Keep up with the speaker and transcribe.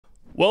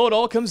Well, it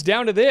all comes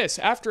down to this.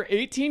 After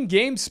 18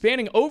 games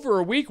spanning over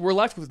a week, we're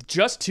left with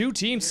just two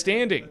teams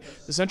standing.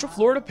 The Central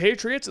Florida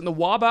Patriots and the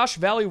Wabash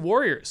Valley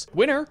Warriors.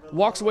 Winner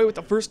walks away with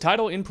the first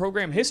title in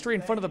program history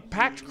in front of the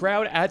packed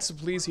crowd at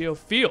Simplicio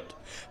Field.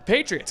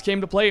 Patriots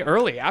came to play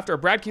early. After a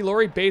Brad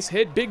Key-Laurie base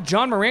hit, Big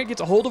John Morant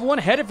gets a hold of one,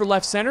 headed for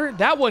left center.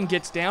 That one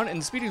gets down,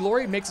 and the speedy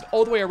Laurie makes it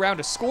all the way around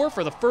to score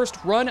for the first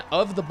run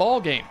of the ball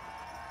game.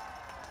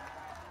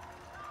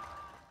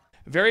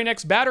 Very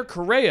next batter,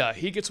 Correa.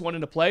 He gets one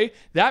into play.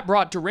 That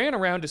brought Duran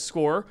around to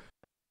score.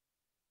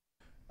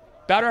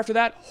 Batter after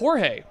that,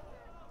 Jorge.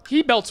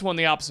 He belts one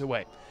the opposite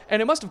way.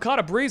 And it must have caught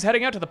a breeze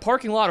heading out to the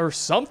parking lot or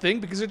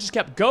something, because it just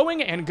kept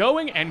going and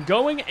going and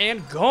going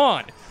and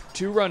gone.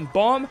 2-run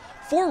bomb,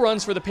 4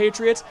 runs for the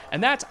Patriots,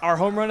 and that's our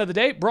home run of the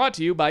day, brought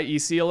to you by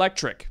EC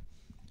Electric.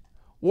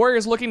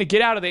 Warriors looking to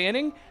get out of the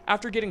inning.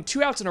 After getting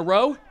 2 outs in a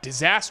row,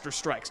 disaster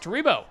strikes.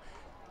 Taribo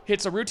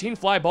hits a routine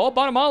fly ball.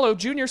 Bonamalo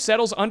Jr.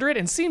 settles under it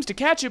and seems to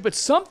catch it, but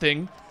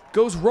something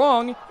goes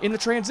wrong in the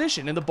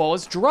transition, and the ball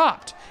is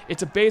dropped.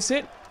 It's a base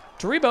hit.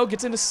 Taribo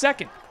gets into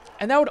second,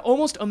 and that would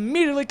almost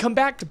immediately come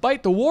back to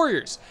bite the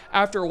Warriors.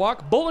 After a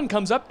walk, Bolin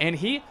comes up, and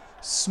he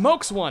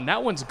smokes one.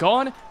 That one's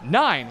gone.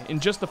 9 in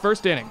just the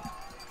first inning.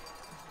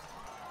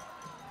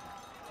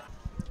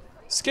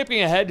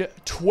 Skipping ahead,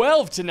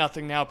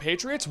 12-0 now,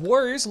 Patriots.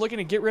 Warriors looking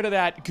to get rid of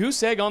that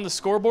goose egg on the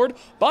scoreboard.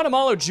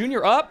 Bonamalo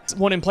Jr. up,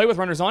 one in play with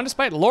runners on,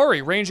 despite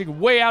Laurie ranging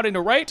way out into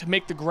right to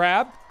make the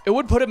grab. It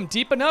would put him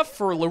deep enough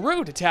for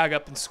LaRue to tag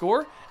up and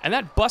score, and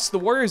that busts the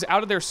Warriors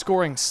out of their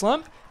scoring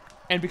slump.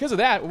 And because of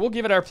that, we'll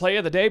give it our play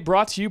of the day,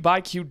 brought to you by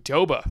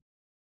Qdoba.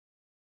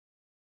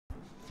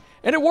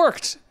 And it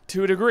worked,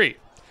 to a degree.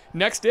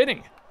 Next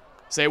inning.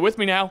 Say it with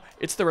me now,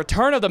 it's the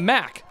return of the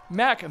Mac.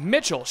 Mac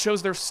Mitchell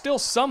shows there's still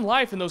some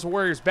life in those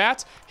Warriors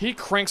bats. He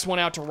cranks one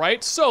out to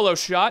right, solo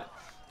shot,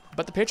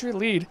 but the Patriot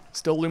lead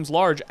still looms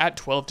large at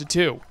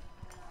 12-2.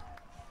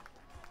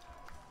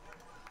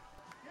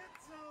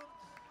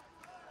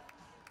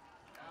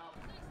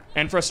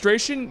 And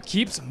frustration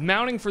keeps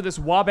mounting for this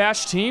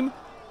Wabash team.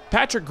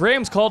 Patrick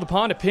Graham's called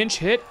upon to pinch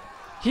hit.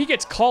 He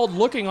gets called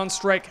looking on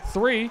strike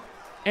 3.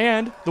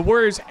 And the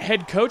Warriors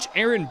head coach,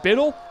 Aaron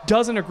Biddle,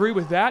 doesn't agree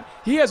with that.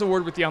 He has a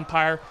word with the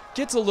umpire,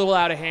 gets a little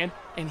out of hand,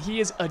 and he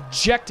is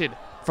ejected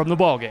from the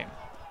ballgame.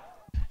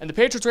 And the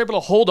Patriots were able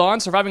to hold on,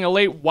 surviving a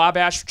late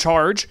Wabash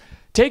charge,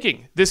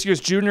 taking this year's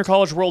Junior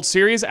College World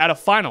Series at a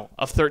final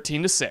of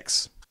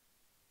 13-6.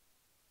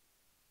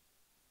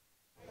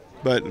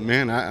 But,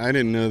 man, I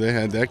didn't know they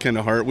had that kind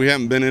of heart. We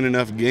haven't been in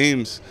enough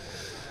games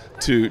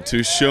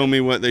to show me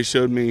what they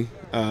showed me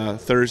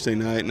Thursday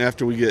night, and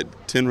after we get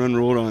 10-run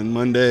ruled on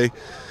Monday,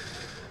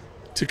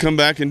 to come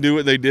back and do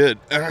what they did.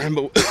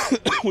 But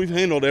we've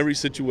handled every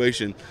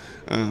situation,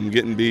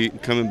 getting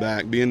beat, coming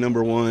back, being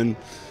number one,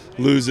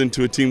 losing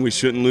to a team we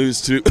shouldn't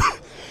lose to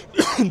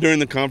during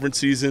the conference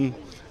season,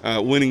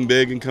 winning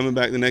big and coming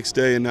back the next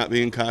day and not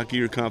being cocky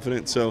or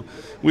confident. So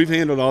we've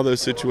handled all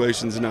those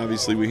situations, and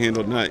obviously we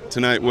handled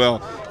tonight well.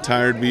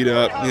 Tired, beat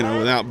up,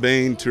 without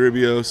Bain.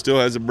 Toribio still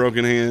has a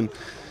broken hand.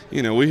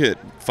 We hit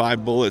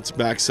 5 bullets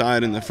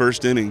backside in the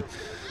first inning.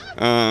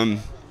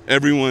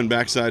 Everyone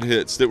backside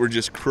hits that were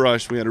just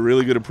crushed. We had a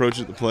really good approach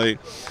at the plate,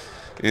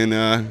 and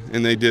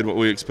they did what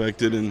we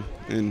expected,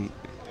 and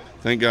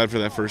thank God for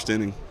that first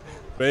inning.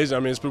 Amazing. I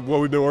mean, it's what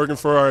we've been working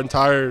for our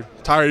entire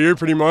year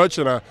pretty much,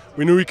 and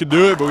we knew we could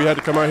do it, but we had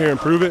to come out here and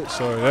prove it,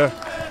 so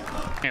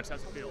yeah.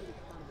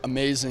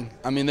 Amazing.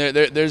 I mean,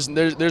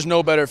 there's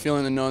no better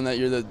feeling than knowing that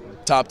you're the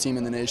top team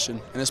in the nation,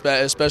 and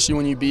especially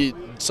when you beat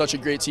such a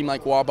great team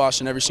like Wabash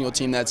and every single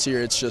team that's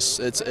here.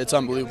 It's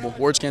unbelievable.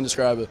 Words can't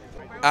describe it.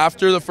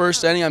 After the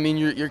first inning, I mean,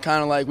 you're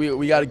kind of like,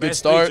 we got a good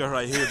start. Picture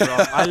right here, bro.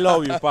 I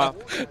love you,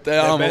 Pop.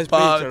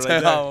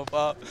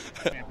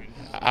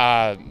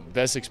 Pop.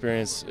 Best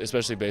experience,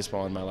 especially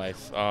baseball, in my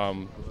life.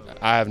 I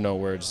have no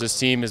words. This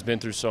team has been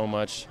through so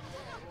much,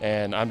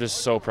 and I'm just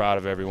so proud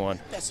of everyone.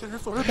 Best hitter in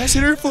Florida. Best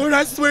hitter in Florida.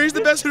 I swear he's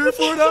the best hitter in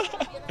Florida.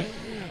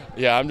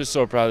 Yeah, I'm just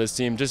so proud of this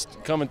team.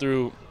 Just coming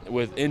through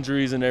with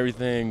injuries and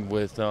everything,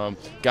 with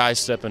guys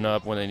stepping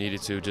up when they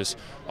needed to. Just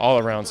all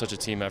around such a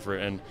team effort.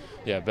 And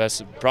yeah,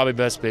 probably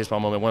best baseball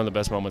moment. One of the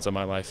best moments of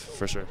my life,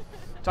 for sure.